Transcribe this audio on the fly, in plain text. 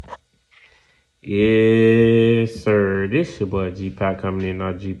Yes, sir. This your boy G Pack coming in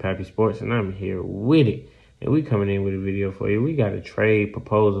on G Pappy Sports, and I'm here with it. And we coming in with a video for you. We got a trade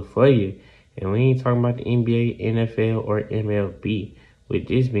proposal for you, and we ain't talking about the NBA, NFL, or MLB. With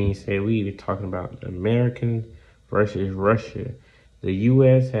this being said, we are talking about Americans versus Russia. The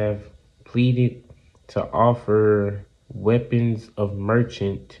U.S. have pleaded to offer weapons of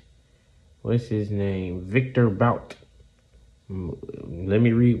merchant. What's his name? Victor Bout. Let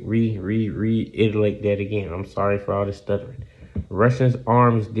me reiterate that again. I'm sorry for all the stuttering. Russia's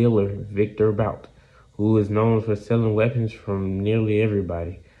arms dealer Victor Bout, who is known for selling weapons from nearly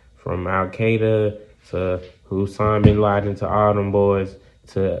everybody, from Al Qaeda to Osama bin Laden to all them boys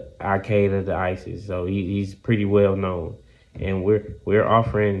to Al Qaeda to ISIS. So he's pretty well known, and we're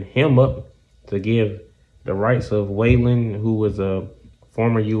offering him up to give the rights of Wayland, who was a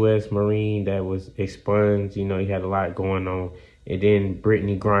former U.S. Marine that was expunged. You know, he had a lot going on. And then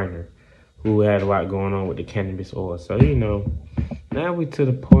Brittany Griner, who had a lot going on with the cannabis oil. So, you know, now we're to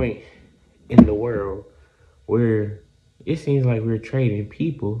the point in the world where it seems like we're trading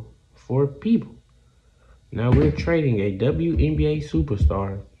people for people. Now we're trading a WNBA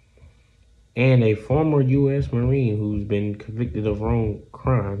superstar and a former U.S. Marine who's been convicted of wrong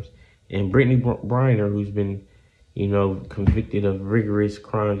crimes, and Brittany Griner, who's been, you know, convicted of rigorous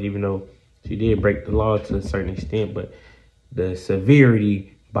crimes, even though she did break the law to a certain extent, but the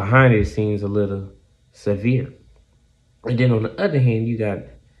severity behind it seems a little severe. And then on the other hand, you got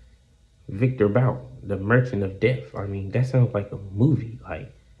Victor Bout, the Merchant of Death. I mean, that sounds like a movie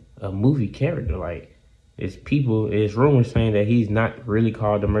character. Like, it's rumors saying that he's not really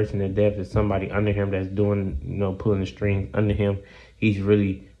called the Merchant of Death. It's somebody under him that's doing, you know, pulling the strings under him. He's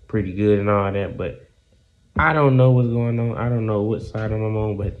really pretty good and all that, but I don't know what's going on. I don't know what side I'm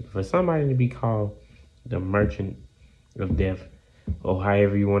on, but for somebody to be called the Merchant of Death, or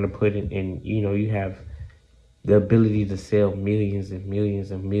however you want to put it, and you know, you have the ability to sell millions and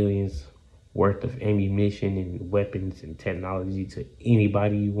millions and millions worth of ammunition and weapons and technology to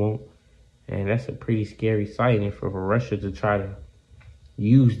anybody you want, and that's a pretty scary sight. And for Russia to try to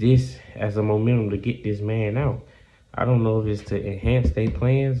use this as a momentum to get this man out, I don't know if it's to enhance their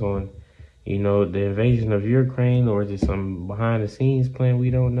plans on, you know, the invasion of Ukraine, or is it some behind the scenes plan we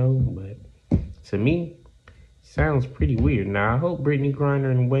don't know. But to me, sounds pretty weird. Now, I hope Brittany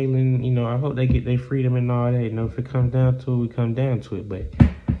Griner and Wayland, you know, I hope they get their freedom and all that. You know, if it comes down to it, we come down to it. But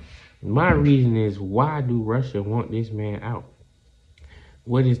my reason is, why do Russia want this man out?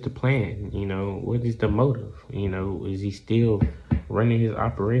 What is the plan? You know, what is the motive? You know, is he still running his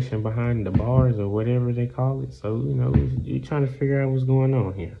operation behind the bars or whatever they call it? So, you know, you're trying to figure out what's going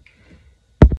on here.